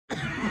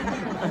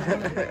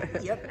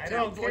Yep. I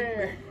don't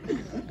care.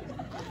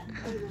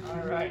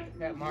 All right,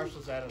 that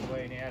marshal's out of the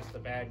way, and he asked the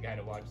bad guy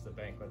to watch the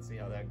bank. Let's see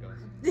how that goes.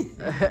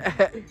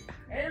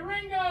 Hey,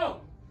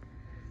 Ringo!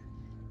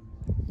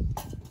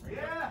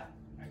 Yeah,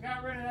 I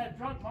got rid of that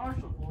drunk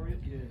marshal for you.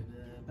 Good.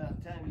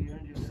 About time you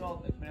earned your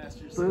salt,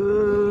 McMasters.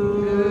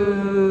 Boo!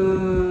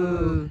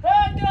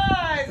 Bad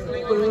guys! Boo!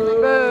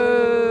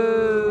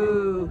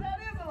 That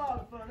is a lot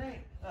of fun, ain't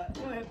it?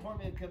 Go ahead and pour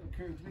me a cup of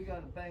courage. We got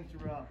a bank to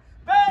rob.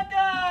 Bad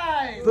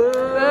guys! Boo!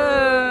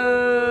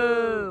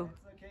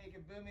 It's okay, you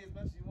can boo me as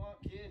much as you want,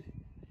 kid.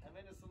 I'm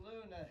in a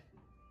saloon.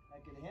 I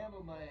can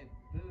handle my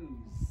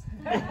booze.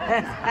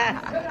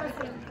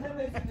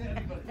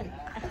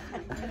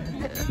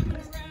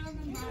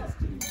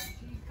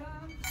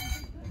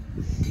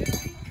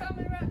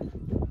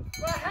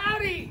 Well,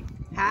 howdy!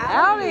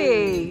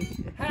 Howdy!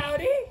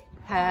 Howdy!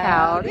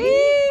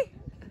 Howdy!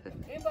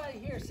 Anybody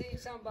here seen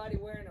somebody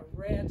wearing a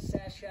red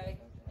sachet?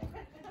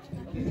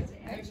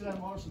 Make sure that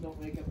marshal don't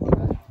wake up like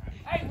that.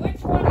 Hey,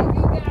 which one of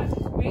you guys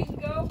is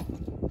bingo?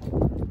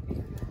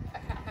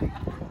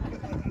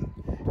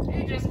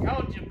 He just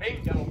called you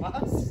bingo,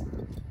 boss.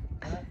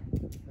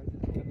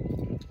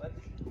 What?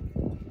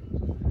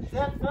 Is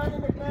that funny,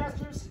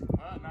 McMasters?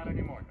 Not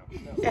anymore, no. You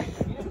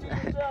just do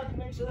your job to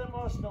make sure that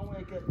marshal don't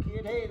wake up,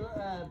 kid. Hey,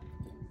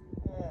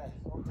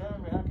 old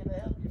timer, how can I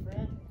help you,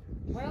 friend?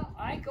 Well,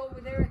 Ike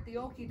over there at the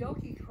Okie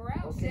Dokie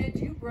Corral said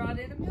you brought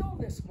in a mule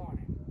this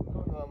morning.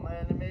 Oh,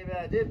 man, maybe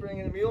I did bring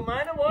in a mule.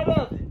 Miner, what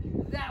of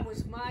it? That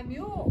was my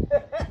mule.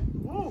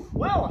 Ooh,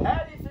 well,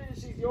 how do you figure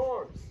she's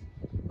yours?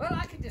 Well,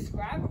 I can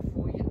describe her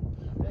for you.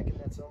 I reckon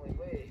that's the only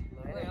way,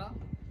 Miner. Well,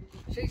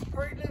 she's a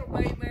pretty little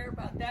bay mare,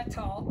 about that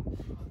tall,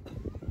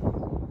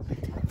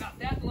 about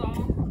that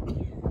long,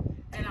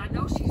 and I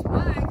know she's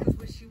mine because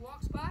when she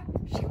walks by,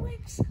 she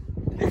winks.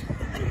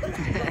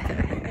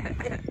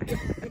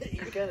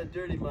 You're kind of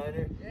dirty,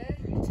 Miner. Yeah,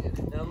 you too.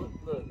 Now,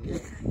 look.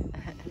 This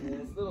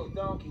little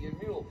donkey, your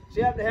mule.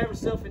 She happened to have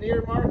herself an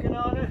ear marking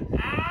on her.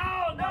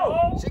 Ow,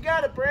 No, she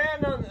got a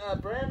brand on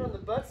the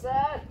butt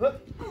side.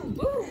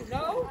 Ooh,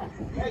 no.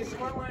 Hey, she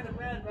weren't wearing a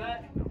brand,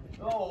 right?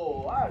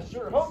 Oh, I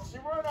sure hope she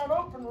weren't on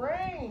open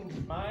range,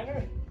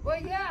 Miner.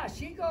 Well, yeah,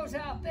 she goes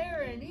out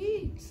there and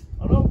eats.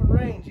 On open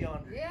range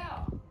yonder.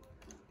 Yeah.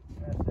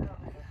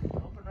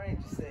 Open range,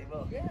 you say?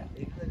 Well, Yeah.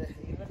 even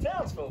the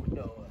townsfolk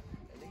know.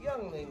 And the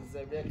younglings,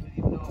 I reckon,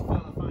 even know a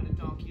fella find a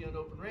donkey on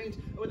open range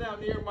without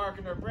an ear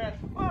marking her brand.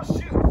 Well,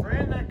 shoot,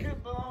 friend, that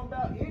could belong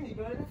about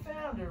anybody that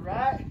found her,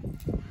 right?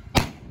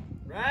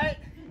 Right?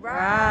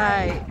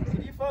 Right.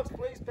 Could you folks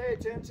please pay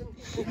attention?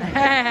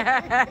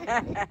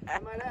 I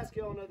might ask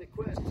y'all another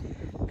question.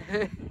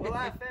 Well,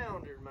 I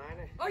found her,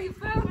 Miner. Oh, you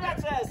found her?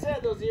 That's why I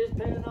said those ears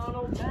painted on,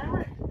 old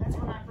timer. That's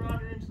when I brought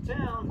her into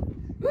town.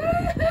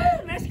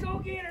 Woo-hoo, let's go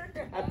get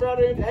her. I brought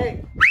her into,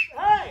 hey,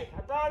 I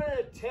brought her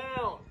into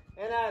town,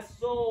 and I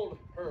sold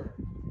her.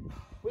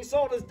 We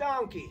sold his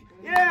donkey.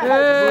 Yeah.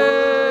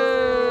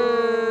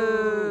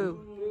 Boo!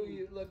 Boo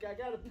you. Look, I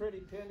got a pretty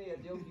penny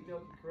at the Okie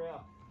Dokie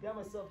Corral. Got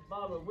myself a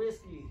bottle of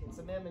whiskey and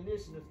some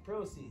ammunition with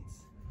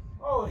proceeds.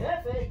 Oh,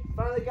 Hefe,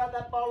 finally got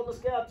that bottle of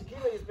Moscow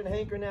tequila he's been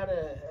hankering out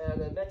of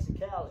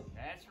Mexicali.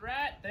 That's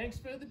right. Thanks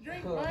for the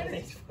drink, Oh, Miner.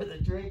 thanks for the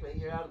drink, but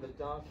you're out of the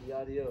donkey.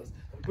 Adios.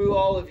 Boo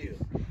all of you.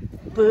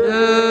 Boo!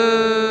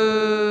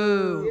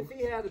 If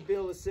he had a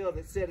bill of sale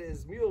that said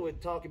his mule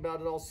would talk about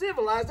it all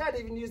civilized, I'd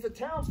even use the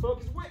townsfolk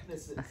as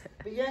witnesses.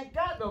 But you ain't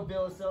got no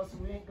bill of sale, so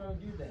we ain't gonna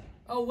do that.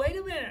 Oh, wait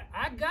a minute.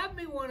 I got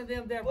me one of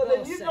them there. Well, then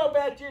bills you set. go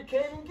back to your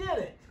cave and get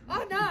it.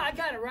 Oh, no, I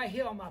got it right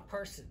here on my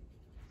person.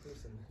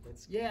 Listen,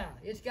 that's Yeah,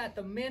 it's got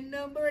the min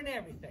number and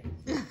everything.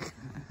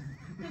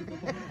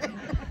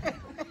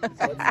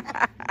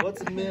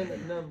 what's a minute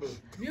number?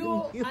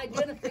 Mule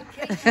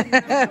identification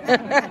number.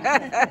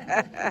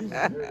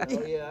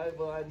 Oh yeah, I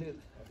knew.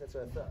 That's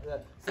what I thought.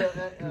 So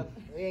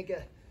we ain't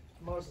got.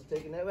 Marshall's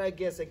taking that. Well, I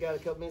guess I got a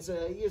couple minutes.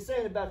 You're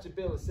saying about your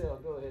bill of sale.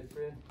 Go ahead,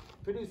 friend.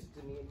 Produce it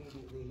to me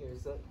immediately here.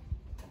 So.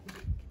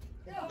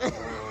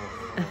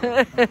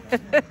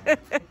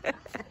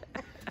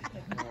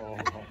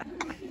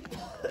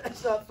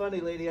 That's not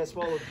funny, lady. I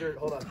swallowed dirt.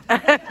 Hold on.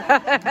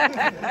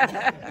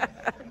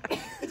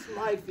 It's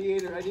live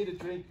theater. I need a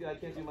drink. I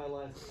can't do my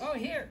lines. Oh,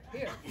 here.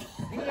 You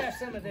can have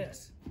some of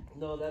this.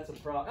 No, that's a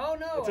prop. Oh,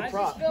 no, It's a I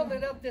prop. just filled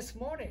it up this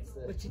morning.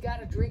 But you got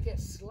to drink it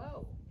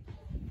slow.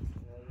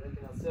 I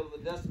reckon I'll settle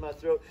the dust in my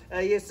throat.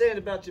 You're saying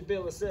about your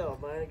bill of sale,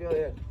 man. Go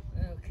ahead.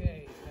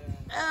 Okay.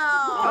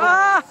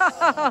 Oh!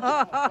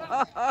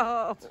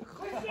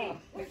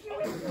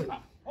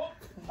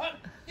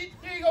 Here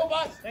you go,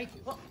 boss. Thank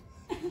you.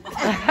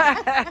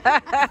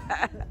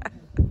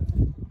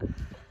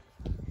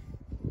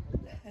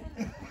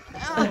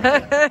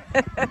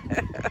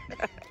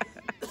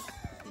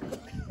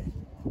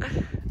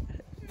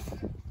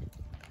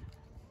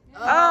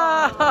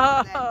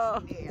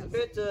 Oh!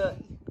 It's a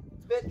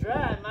bit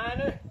dry,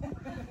 Miner.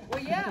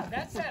 Well, yeah,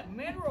 that's that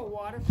mineral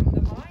water from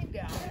the mine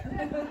down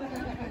there.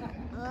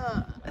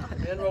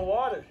 Mineral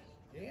water.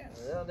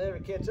 Yes. They'll never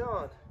catch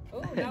on.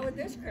 Oh, not with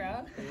this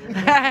crowd.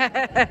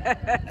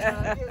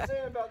 I'm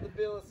concerned about the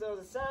bill itself.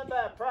 It's signed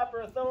by a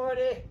proper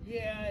authority.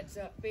 Yeah, it's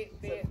a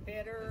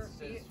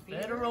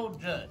Federal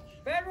judge.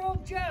 federal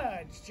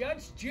judge,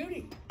 Judge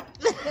Judy.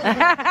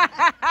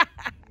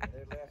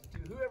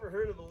 Whoever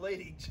heard of the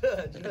lady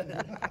judge?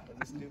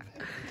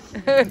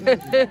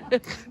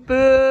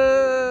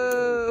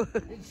 Boo!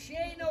 She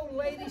ain't no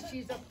lady,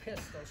 she's a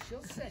pistol.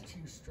 She'll set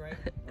you straight.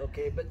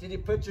 Okay, but did you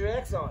put your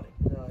X on it?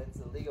 No, it's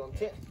a legal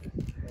intent.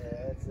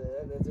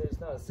 It's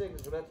not a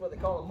signature. That's what they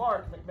call a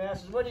mark,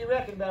 McMasters. What do you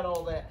reckon about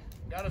all that?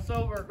 Got us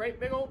over a great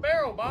big old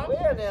barrel, Bob.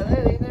 Well, now,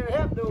 that ain't never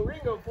happened to a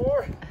Ringo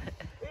before.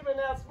 We've been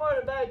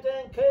outsmarted by a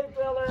dang cave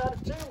dweller out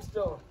of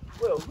Tombstone.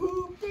 Well,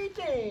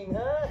 whoop-de-ding,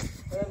 huh?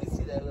 Let me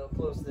see that a little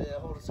close there.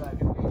 Hold it so I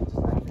can read it just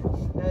like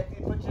that. Now, if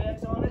you put your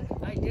X on it.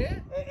 I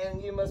did?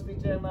 And you must be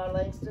Jeremiah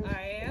Langston.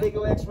 I am. Big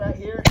old X right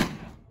here.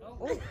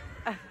 Oh.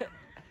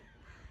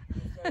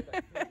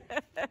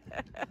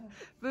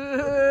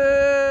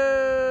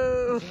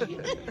 Boo!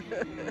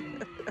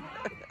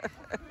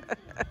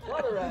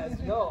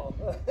 Flutterized, no.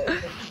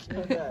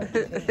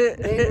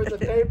 Paper's a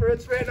paper,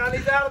 it's written on.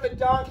 He's out of the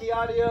donkey.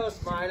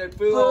 Adios, minor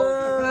fool.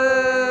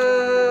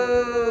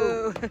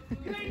 Boo!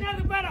 You ain't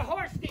nothing but a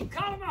horse thief.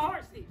 Call him a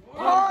horse thief.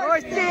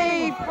 Horse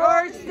thief!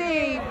 Horse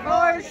thief!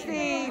 Horse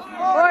thief!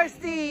 Horse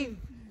thief!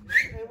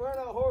 It weren't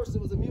a horse,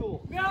 it was a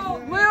mule. No.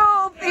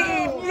 Mule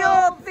thief!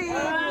 Mule thief!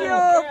 Mule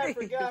I thief!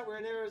 forgot we're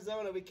in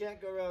Arizona. We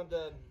can't go around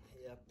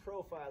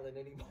profiling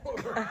anymore.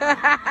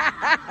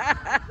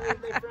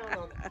 they frown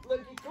on it.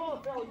 Look, you call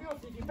a fellow mule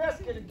thief, you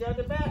best get a gun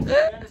to back. You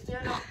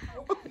understand?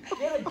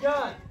 Get a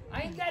gun.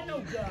 I ain't got no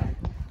gun.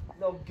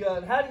 No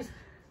gun. How do you...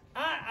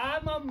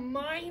 I'm a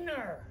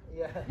minor.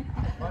 Yeah.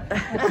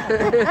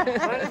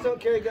 Miners don't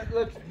carry guns.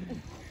 Look,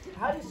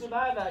 how do you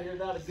survive out here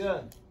without a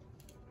gun?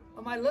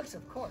 Well, my looks,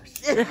 of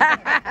course. Yeah,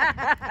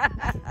 that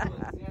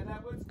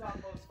would stop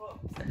most folks.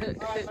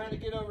 All right, man, to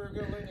get over, we're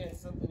going to learn you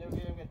something over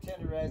here. I'm going to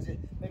tenderize it.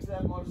 Make sure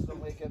that monster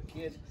don't wake up,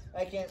 kids.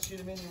 I can't shoot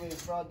him anyway.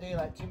 It's broad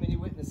daylight. Too many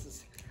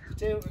witnesses. So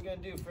tell you what we're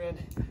going to do, friend.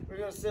 We're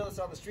going to sell this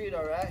on the street,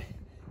 all right?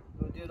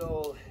 We'll do it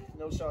all,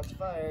 no shots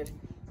fired.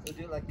 We'll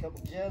do it like a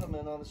couple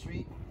gentlemen on the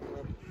street.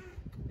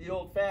 The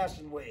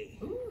old-fashioned way.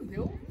 Ooh, the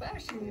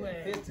old-fashioned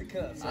way.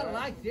 Fisticuffs. I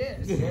like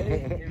this.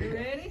 Ready? You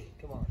ready?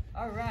 Come on.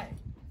 All right.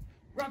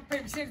 Rock,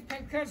 paper, scissors,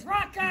 paper, cuts.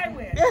 Rock, I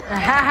win.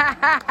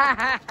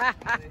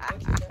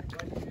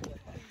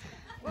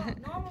 Well,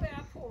 normally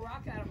I pull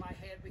rock out of my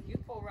head, but you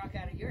pull rock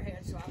out of your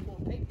head, so I pull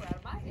paper out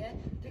of my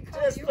head to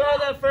cut Just you throw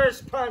off. the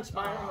first punch,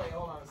 Myron. Wait,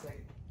 hold on a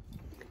second.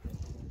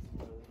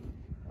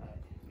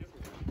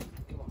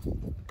 Come on.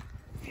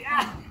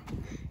 Yeah.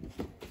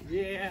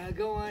 Yeah,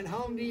 going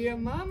home to your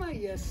mama,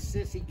 you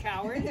sissy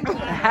coward.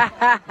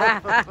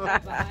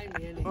 Behind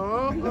me, isn't he?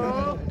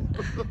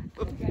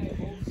 Okay,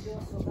 hold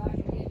still so that I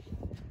can get you.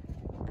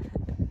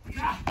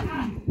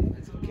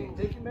 It's okay.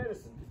 Take your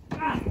medicine.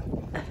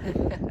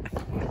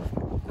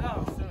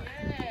 Oh, so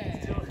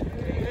Hey.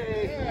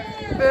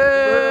 Boo!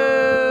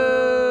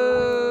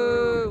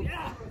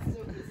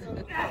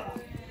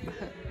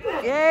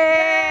 Yeah!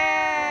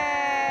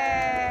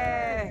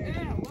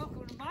 yeah,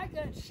 welcome to my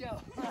gun show.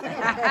 All right,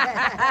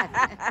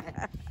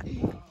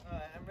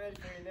 I'm ready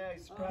for you now.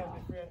 You surprised me,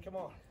 friend. Come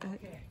on.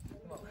 Okay.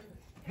 Come on.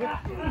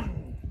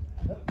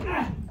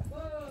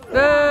 Boo!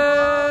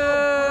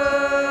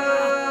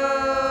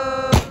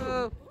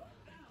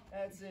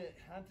 That's it.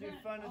 I'm through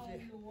fun with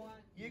you.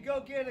 You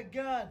go get a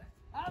gun.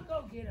 I'll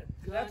go get a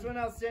gun. That's when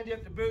I'll send you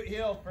up to Boot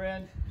Hill,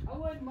 friend. I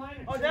wouldn't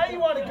mind. Oh, now you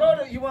want to go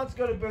to? You want to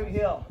go to Boot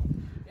Hill?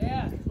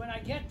 Yeah, 'cause when I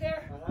get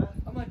there,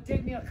 I'm gonna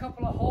dig me a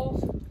couple of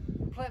holes,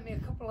 plant me a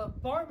couple of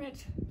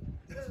varmints,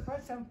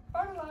 spread some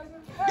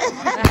fertilizer.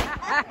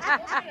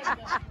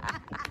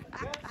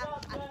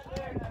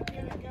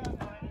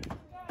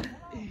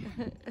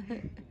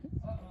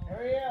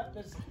 Hurry up.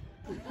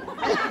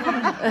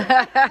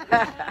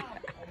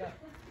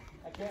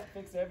 I can't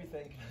fix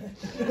everything.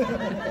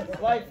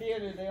 Live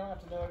theater, they don't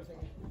have to know everything.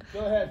 Go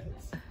ahead.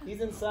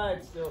 He's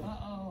inside still.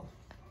 Uh-oh.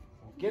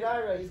 Get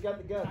Ira, he's got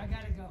the gun. I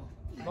gotta go.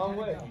 Wrong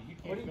way.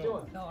 What are you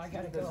doing? No, I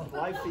gotta go.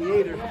 Live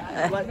theater.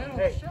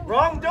 Hey,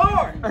 wrong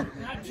door!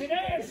 Not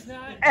today, it's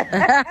not.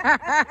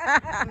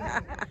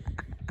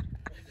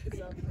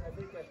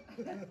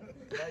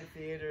 Live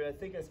theater. I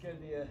think I scared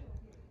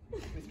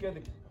we scared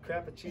the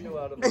crappuccino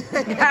out of him.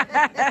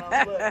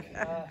 Look,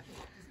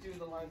 just do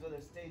the lines on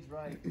their stage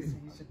right.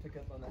 You should pick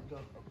up on that. Go.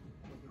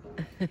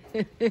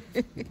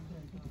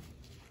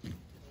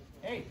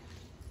 Hey,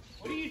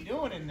 what are you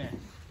doing in there?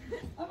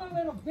 I'm a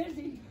little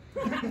busy.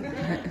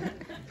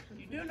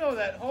 You do know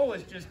that hole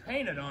is just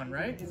painted on,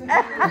 right?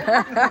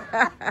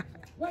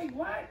 Wait,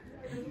 what?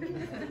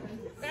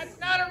 That's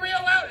not a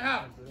real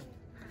outhouse.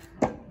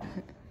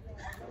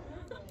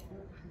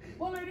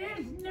 Well, it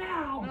is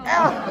now.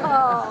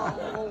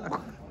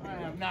 Oh. I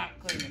am not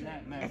cleaning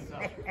that mess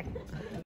up.